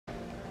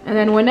And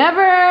then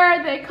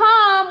whenever they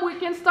come, we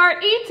can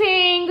start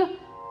eating. What's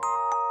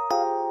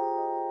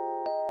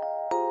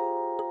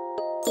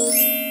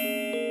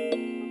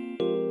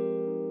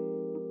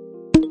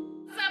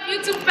up,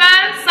 YouTube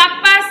fans? Ça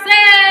passe!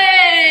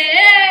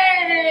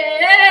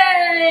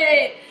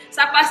 Hey!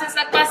 Ça passe,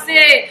 ça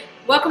passe!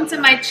 Welcome to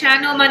my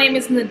channel. My name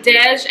is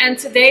Nadege, and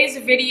today's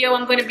video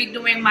I'm going to be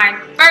doing my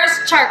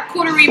first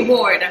charcuterie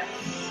board.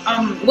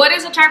 What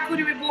is a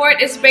charcuterie board?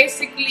 It's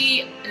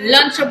basically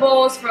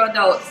Lunchables for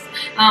adults.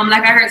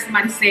 Like I heard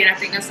somebody say, and I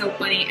think that's so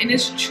funny, and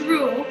it's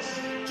true.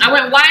 I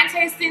went wine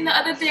tasting the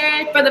other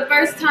day for the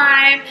first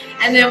time,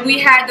 and then we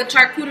had the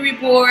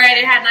charcuterie board.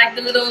 It had like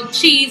the little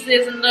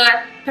cheeses and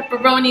the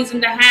pepperonis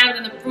and the hams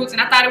and the fruits, and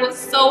I thought it was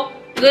so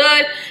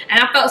good, and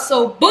I felt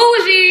so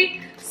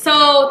bougie.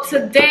 So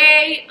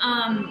today,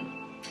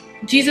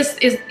 Jesus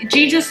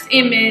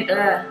image.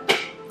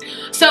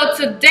 So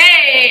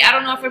today, I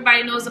don't know if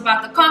everybody knows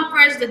about the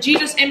conference, the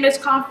Jesus Image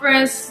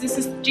Conference. This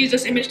is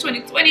Jesus Image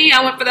 2020.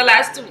 I went for the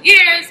last 2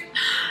 years,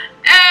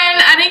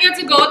 and I didn't get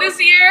to go this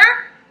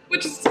year,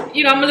 which is,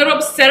 you know, I'm a little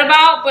upset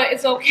about, but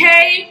it's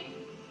okay.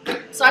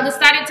 So I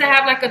decided to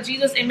have like a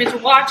Jesus Image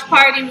watch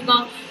party. We're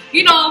gonna,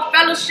 you know,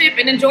 fellowship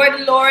and enjoy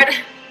the Lord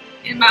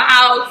in my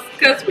house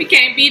because we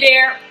can't be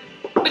there,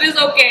 but it's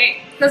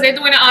okay because they're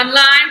doing it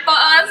online for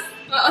us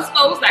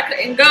folks that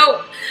couldn't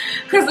go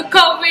because of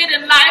COVID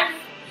and life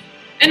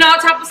and all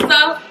type of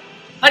stuff.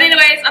 But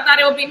anyways, I thought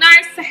it would be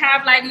nice to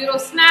have like little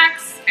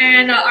snacks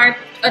and a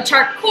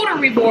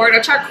charcuterie board, a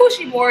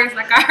charcuterie board,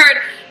 like I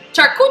heard,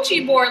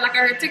 charcuterie board, like I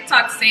heard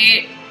TikTok say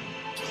it.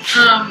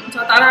 So I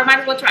thought I might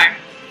as well try.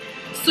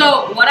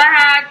 So what I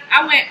had,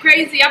 I went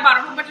crazy. I bought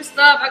a whole bunch of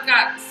stuff. I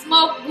got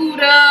smoked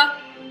Gouda.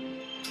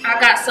 I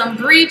got some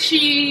brie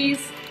cheese,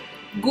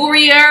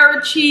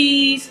 Gruyere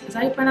cheese. Is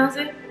that how you pronounce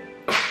it?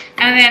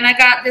 And then I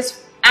got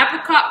this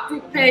apricot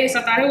fruit paste.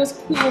 I thought it was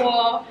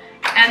cool.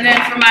 And then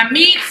for my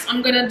meats,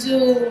 I'm gonna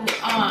do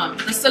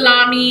the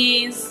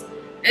salamis.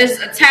 It's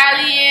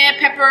Italian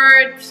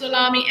peppered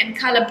salami and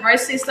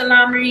calabrese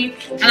salami.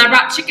 And I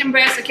brought chicken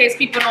breast in case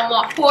people don't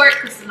want pork,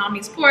 because salami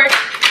is pork.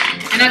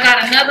 And I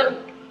got another,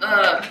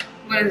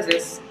 what is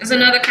this? It's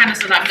another kind of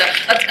salami.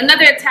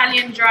 Another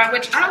Italian dry,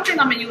 which I don't think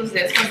I'm gonna use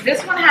this, because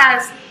this one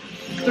has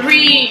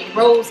 3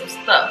 rows of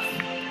stuff.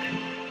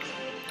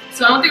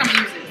 So I don't think I'm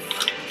gonna use it.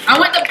 I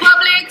went to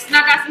Publix and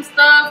I got some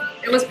stuff.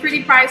 It was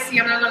pretty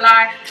pricey, I'm not gonna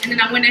lie. And then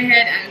I went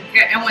ahead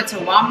and went to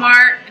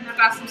Walmart and I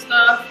got some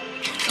stuff.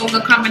 So it was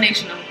a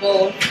combination of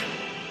both.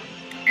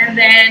 And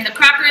then the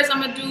crackers I'm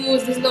gonna do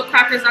is these little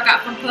crackers I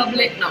got from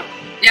Publix. No,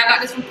 yeah, I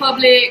got this from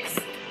Publix.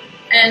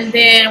 And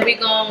then we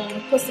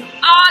gonna put some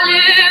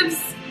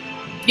olives.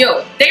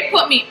 Yo, they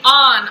put me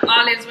on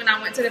olives when I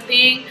went to the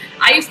thing.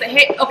 I used to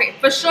hate, okay,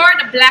 for sure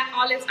the black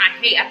olives I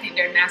hate, I think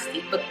they're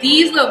nasty. But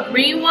these little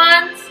green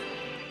ones,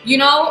 you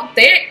know,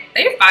 they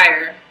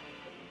fire.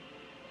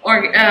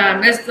 Or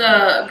it's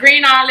the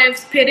green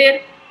olives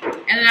pitted,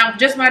 and then I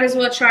just might as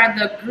well try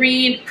the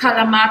green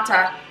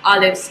Kalamata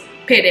olives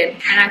pitted,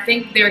 and I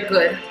think they're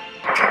good.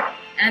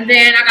 And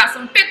then I got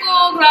some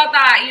pickles. I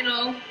thought, you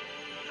know,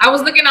 I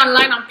was looking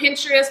online on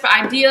Pinterest for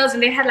ideas,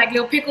 and they had like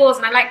little pickles,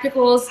 and I like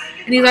pickles,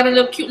 and these are the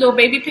little cute little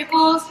baby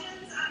pickles.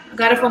 I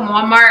got it from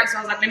Walmart, so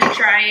I was like, let me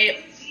try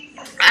it.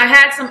 I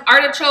had some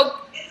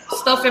artichoke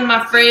stuff in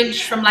my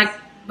fridge from like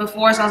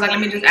before, so I was like, let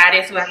me just add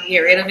it so I can get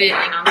rid of it. You know,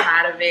 I'm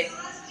tired of it.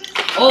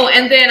 Oh,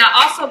 and then I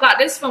also got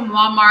this from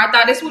Walmart. I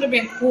thought this would have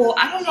been cool.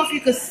 I don't know if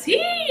you could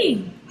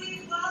see.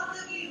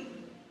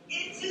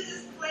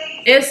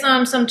 It's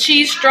some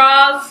cheese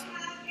straws,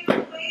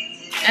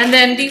 and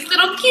then these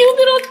little cute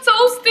little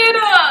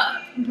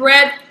toasted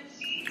bread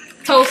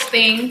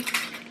toasting.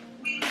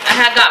 I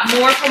had got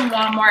more from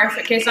Walmart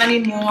in case I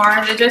need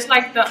more. They're just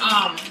like the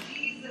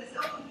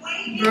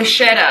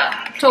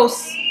bruschetta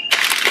toast.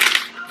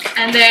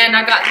 And then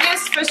I got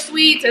this for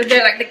sweets.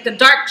 They're like the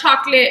dark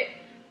chocolate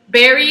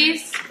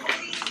berries.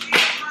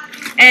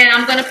 And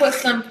I'm gonna put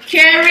some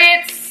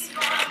carrots.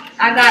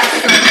 I got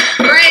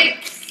some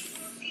grapes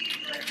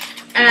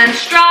and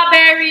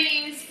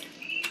strawberries.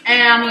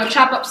 And I'm gonna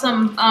chop up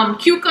some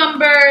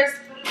cucumbers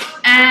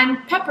and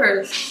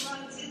peppers.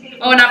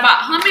 Oh, and I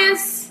bought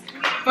hummus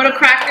for the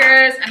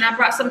crackers, and I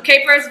brought some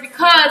capers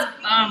because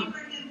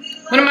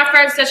one of my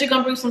friends said she's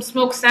gonna bring some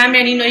smoked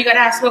salmon. You know, you gotta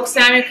have smoked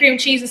salmon, cream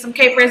cheese, and some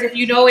capers. If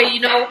you know it, you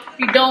know. If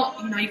you don't,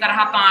 you know, you gotta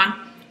hop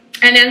on.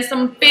 And then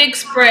some fig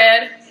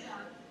spread.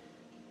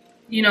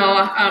 You know,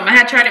 I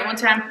had tried it one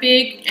time,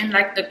 fig and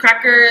like the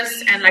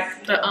crackers and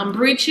like the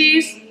brie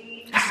cheese.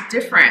 It's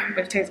different,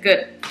 but it tastes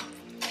good.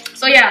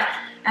 So yeah,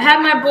 I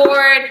have my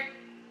board,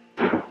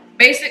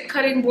 basic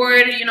cutting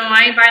board. You know,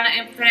 I ain't buying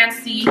nothing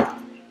fancy.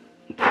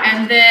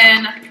 And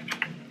then,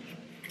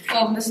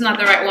 oh, this is not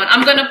the right one.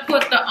 I'm gonna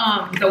put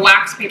the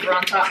wax paper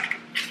on top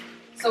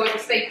so it'll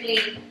stay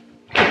clean.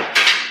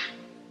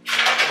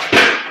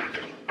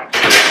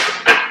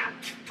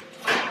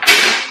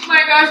 Oh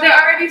my gosh, they're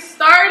already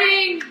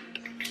starting.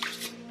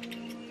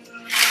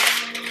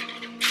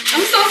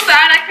 I'm so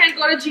sad I can't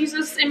go to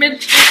Jesus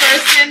Image in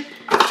person.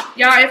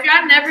 Y'all, if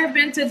y'all never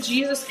been to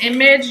Jesus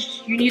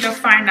Image, you need to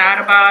find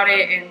out about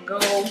it and go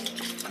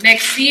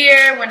next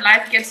year when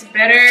life gets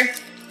better.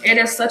 It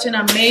is such an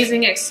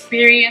amazing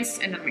experience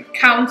and an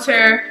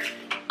encounter.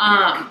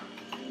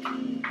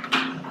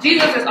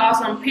 Jesus is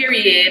awesome,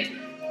 period.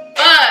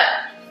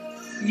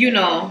 But, you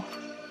know,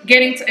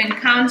 getting to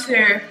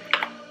encounter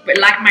with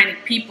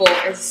like-minded people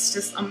is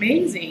just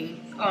amazing.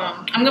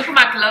 I'm gonna put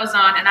my gloves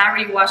on, and I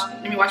already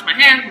let me wash my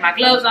hands, put my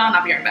gloves on,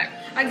 I'll be right back.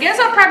 I guess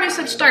I probably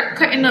should start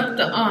cutting up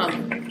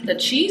the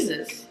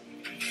cheeses.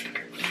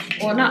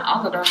 Well, not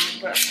all of them,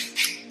 but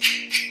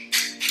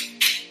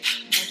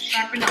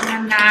sharpen up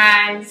my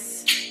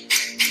knives.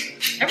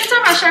 Every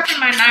time I sharpen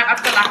my knife, I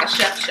feel like a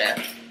chef.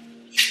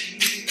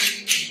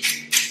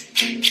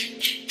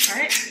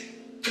 Alright.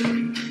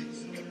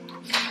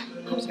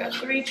 Just got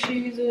 3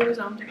 cheeses.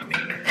 I don't think I'm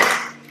making it.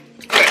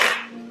 Okay.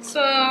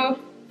 So,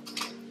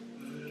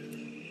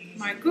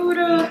 my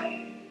Gouda.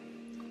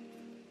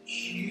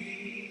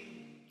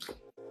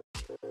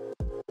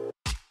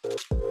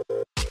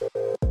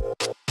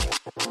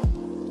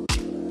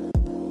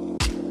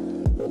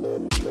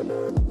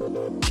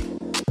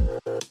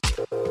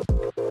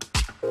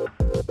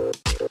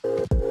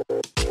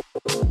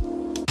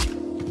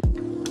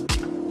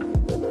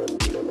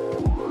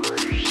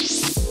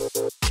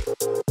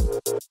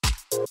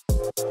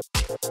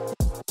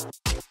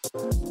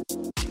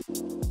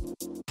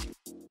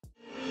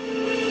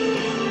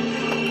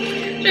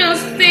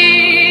 Just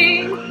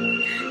sing,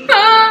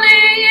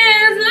 holy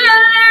is the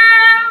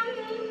Lamb.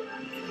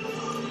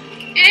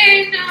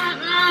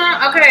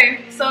 Okay,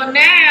 so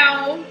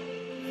now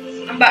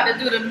I'm about to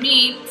do the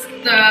meat,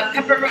 the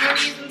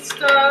pepperonis and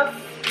stuff.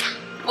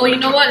 Oh, you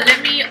know what?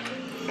 Let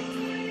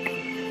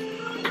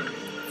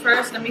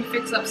me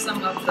fix up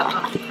some of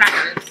the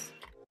crackers.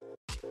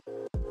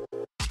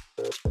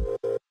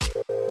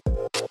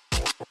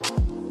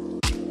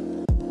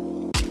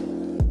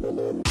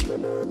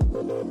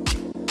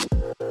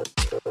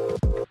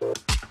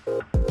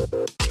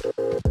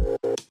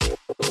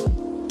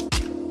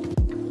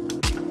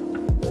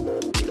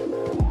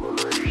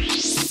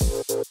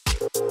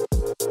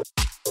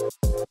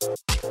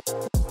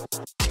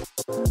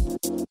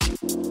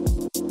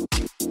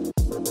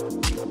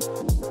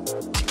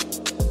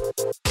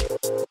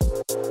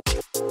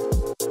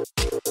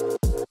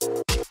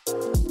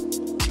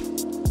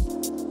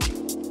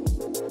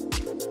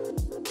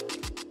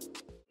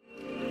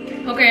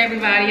 Okay,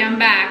 everybody, I'm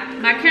back.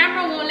 My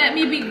camera won't let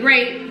me be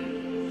great.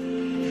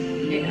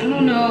 I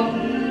don't know.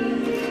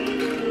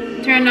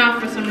 Turned off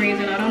for some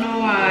reason. I don't know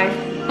why.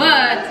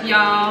 But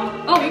y'all,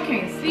 oh, you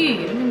can't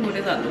see. Let me move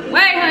this out the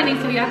way, honey,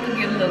 so y'all can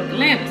get a little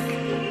glimpse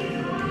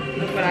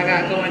of what I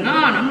got going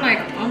on. I'm like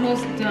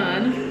almost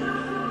done.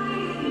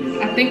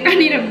 I think I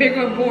need a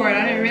bigger board.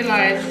 I didn't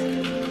realize.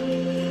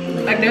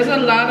 Like, there's a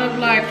lot of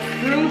like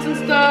fruits and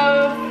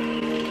stuff.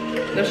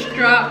 The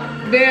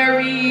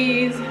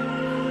strawberries.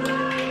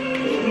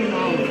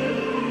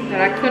 That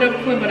I could have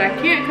put, but I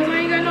can't because I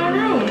ain't got no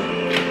room.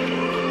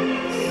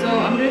 So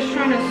I'm just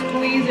trying to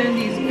squeeze in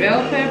these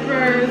bell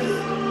peppers.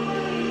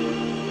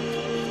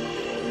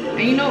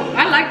 And you know,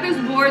 I like this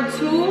board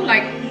too,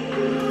 like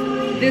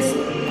this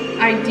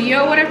idea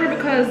or whatever,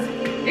 because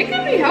it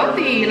can be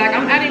healthy. Like,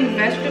 I'm adding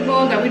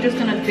vegetables that we're just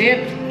gonna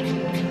dip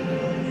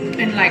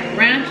in like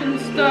ranch and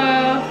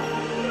stuff.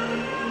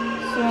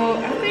 So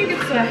I think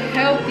it's a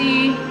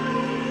healthy,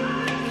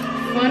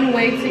 fun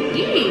way to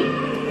eat.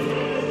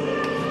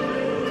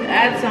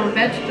 Add some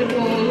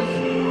vegetables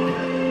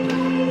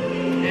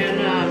and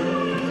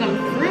some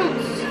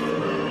fruits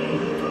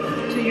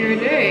to your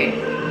day.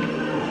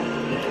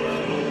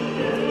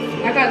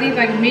 I got these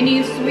like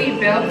mini sweet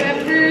bell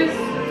peppers.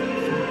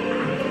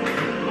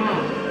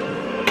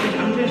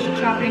 I'm just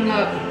chopping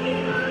up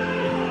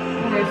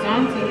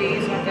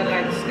horizontally so I can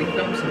like stick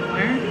them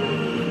somewhere.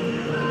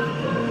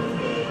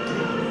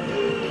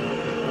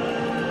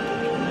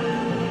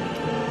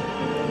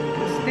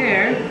 It's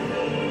there.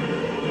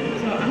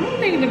 I don't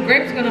think the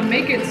grape's gonna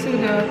make it to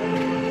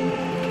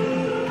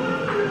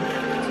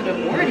the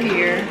board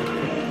here.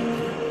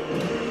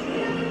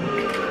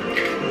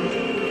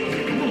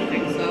 I don't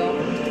think so.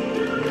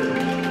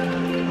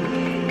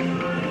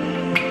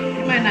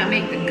 It might not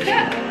make the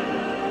cut.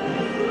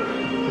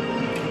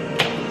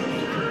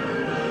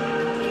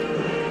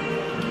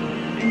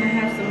 And I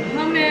have some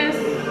hummus.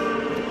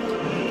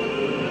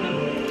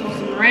 Throw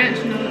some ranch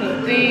in a little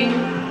thing.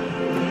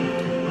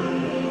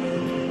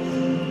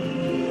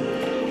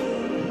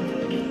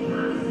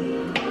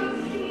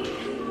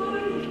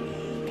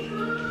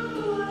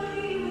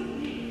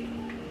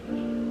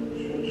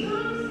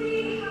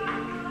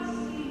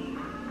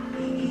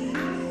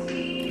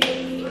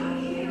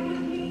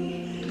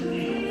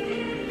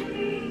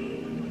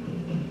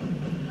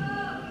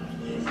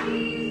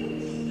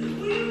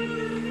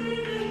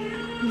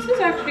 This is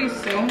actually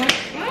so much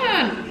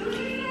fun.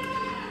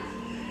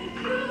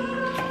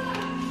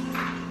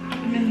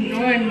 I'm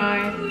enjoying my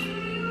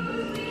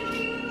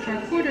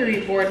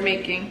charcuterie board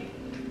making.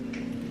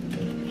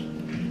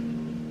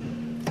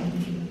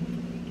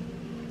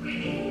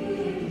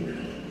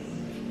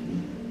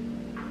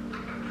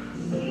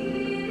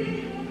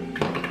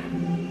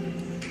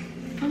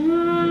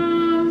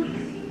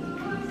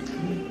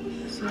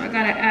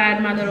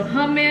 adding my little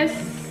hummus.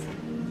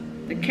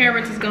 The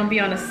carrots is gonna be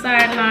on the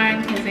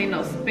sideline because ain't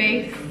no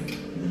space.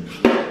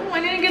 Oh, I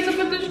didn't get to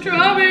put the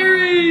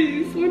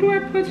strawberries. Where do I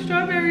put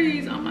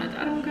strawberries? Oh my,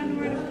 I don't got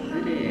nowhere to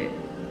put it.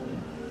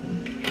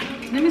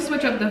 Let me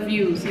switch up the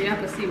view so y'all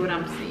can see what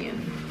I'm seeing.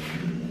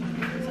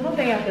 So I don't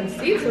think I can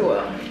see too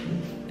well.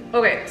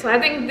 Okay, so I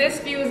think this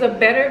view is a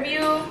better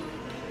view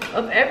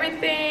of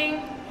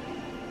everything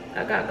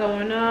I got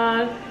going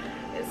on.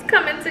 It's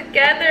coming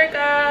together,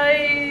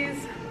 guys.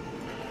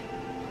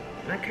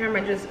 My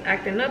camera just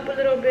acting up a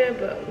little bit,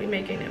 but we're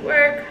making it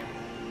work.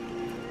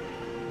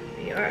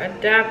 We are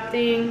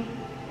adapting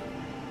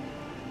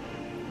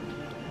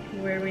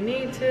where we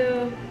need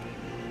to.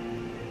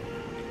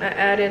 I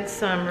added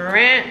some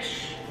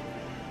ranch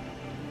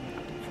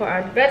for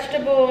our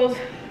vegetables.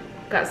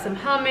 Got some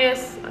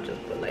hummus. I'll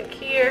just put like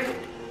here.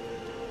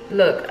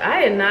 Look,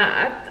 I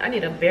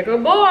need a bigger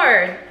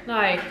board.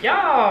 Like,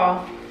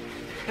 y'all,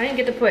 I didn't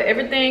get to put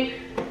everything.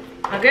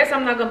 I guess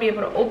I'm not gonna be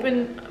able to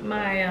open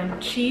my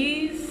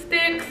cheese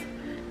sticks,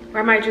 or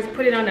I might just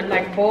put it on a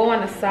like bowl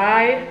on the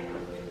side.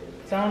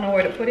 So I don't know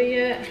where to put it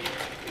yet.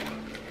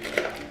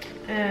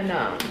 And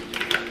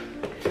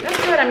that's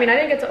good. I mean, I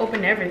didn't get to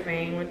open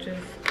everything, which is,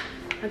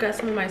 I got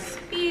some of my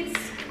sweets,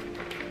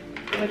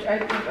 which I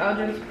think I'll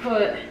just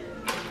put,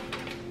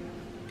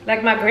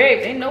 like my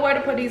grapes. Ain't nowhere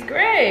to put these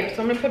grapes,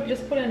 so I'm gonna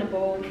just put it in a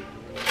bowl.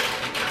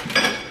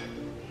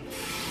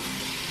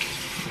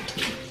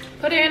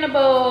 Put it in a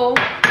bowl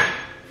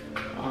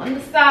on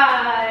the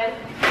side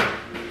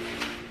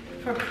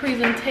for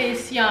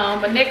presentation.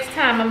 But next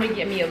time I'm gonna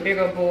get me a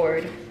bigger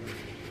board.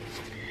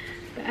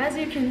 But as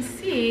you can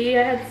see,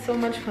 I had so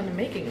much fun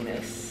making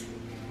this.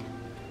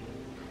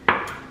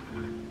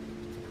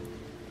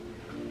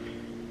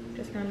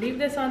 Just gonna leave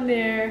this on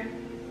there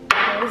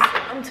because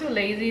I'm too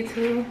lazy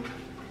to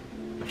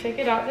take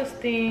it out this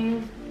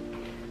thing.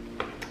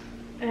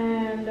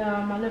 And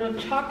my little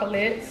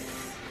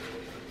chocolates,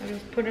 I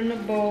just put in a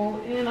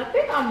bowl, and I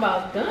think I'm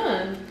about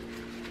done.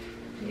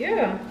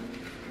 Yeah,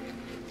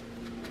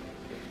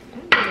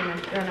 I'm pretty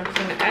much done. I'm just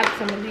gonna add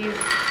some of these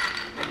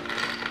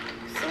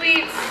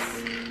sweets.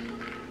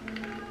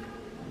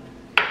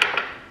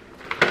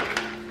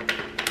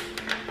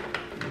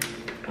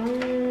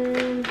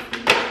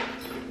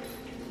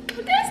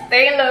 This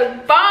thing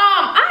look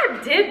bomb. I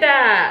did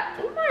that.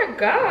 Oh my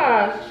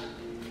gosh.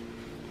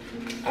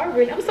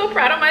 I'm so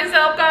proud of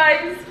myself,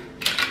 guys.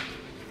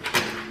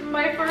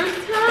 My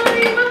first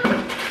time,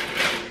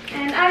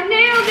 and I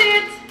nailed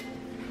it.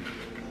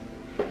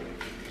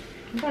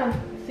 I'm trying to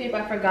see if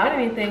I forgot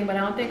anything, but I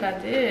don't think I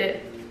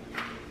did.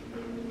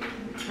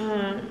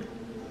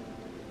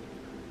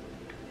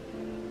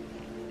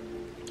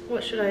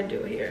 What should I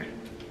do here?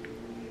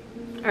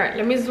 All right,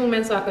 let me zoom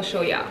in so I can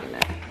show y'all.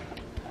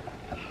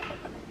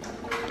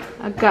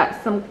 I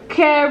got some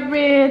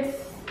carrots,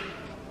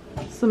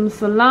 some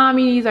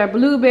salami, these are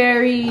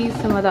blueberries,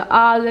 some of the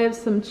olives,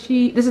 some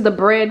cheese. This is the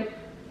bread,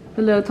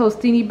 the little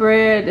tostini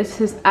bread. This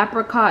is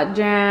apricot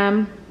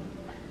jam.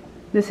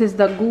 This is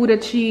the Gouda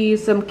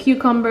cheese, some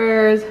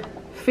cucumbers,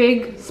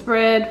 fig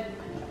spread,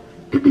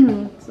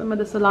 some of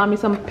the salami,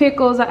 some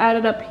pickles I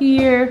added up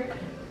here.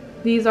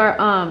 These are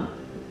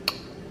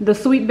the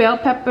sweet bell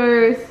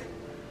peppers.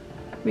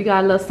 We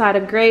got a little side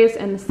of grapes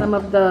and some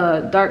of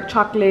the dark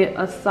chocolate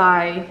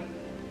acai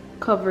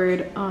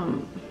covered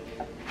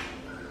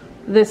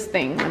this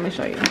thing. Let me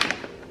show you.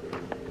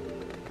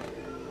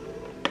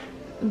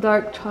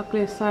 Dark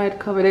chocolate side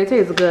covered. They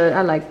taste good.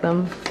 I like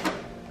them.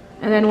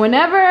 And then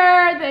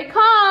whenever they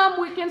come,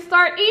 we can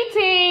start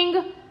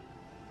eating.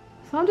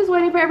 So I'm just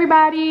waiting for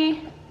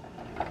everybody.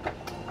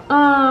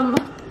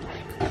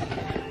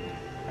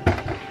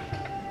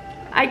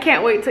 I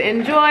can't wait to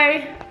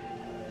enjoy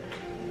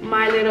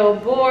my little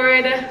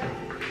board.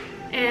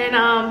 And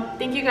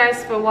thank you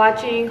guys for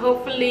watching.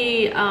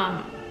 Hopefully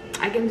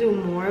I can do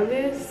more of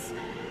this,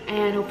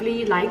 and hopefully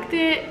you liked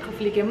it.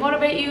 Hopefully it can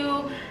motivate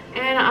you.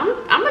 And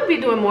I'm gonna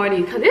be doing more of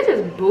these because this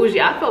is bougie.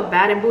 I feel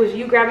bad and bougie.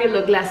 You grab your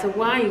little glass of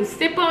wine, you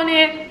sip on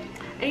it,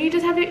 and you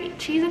just have your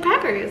cheese and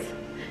crackers.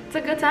 It's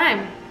a good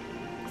time.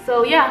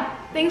 So yeah,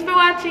 thanks for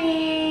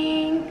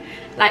watching.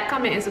 Like,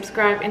 comment, and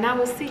subscribe, and I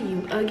will see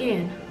you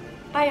again.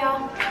 Bye,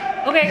 y'all.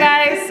 Okay,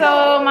 guys,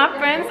 so my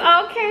friends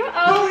all came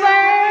over.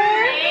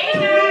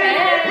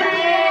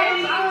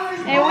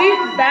 And we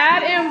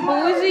bad and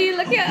bougie.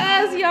 Look at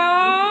us,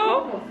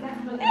 y'all.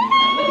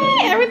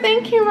 Hey,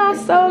 everything came out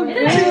so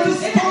good.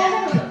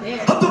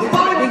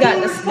 We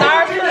got the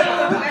starfish.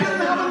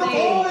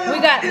 We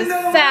got the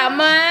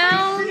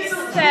salmon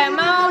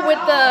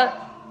with the,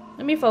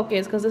 let me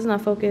focus because it's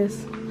not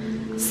focused.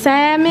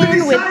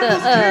 Salmon with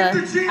the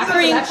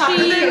cream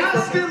cheese.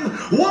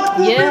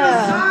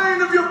 Yeah.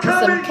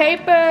 Some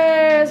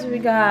capers. We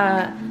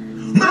got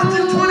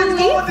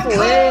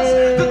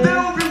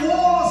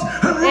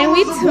and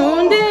we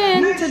tuned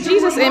in to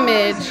Jesus'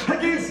 image.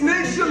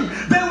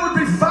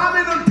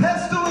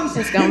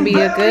 It's gonna be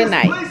a good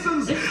night.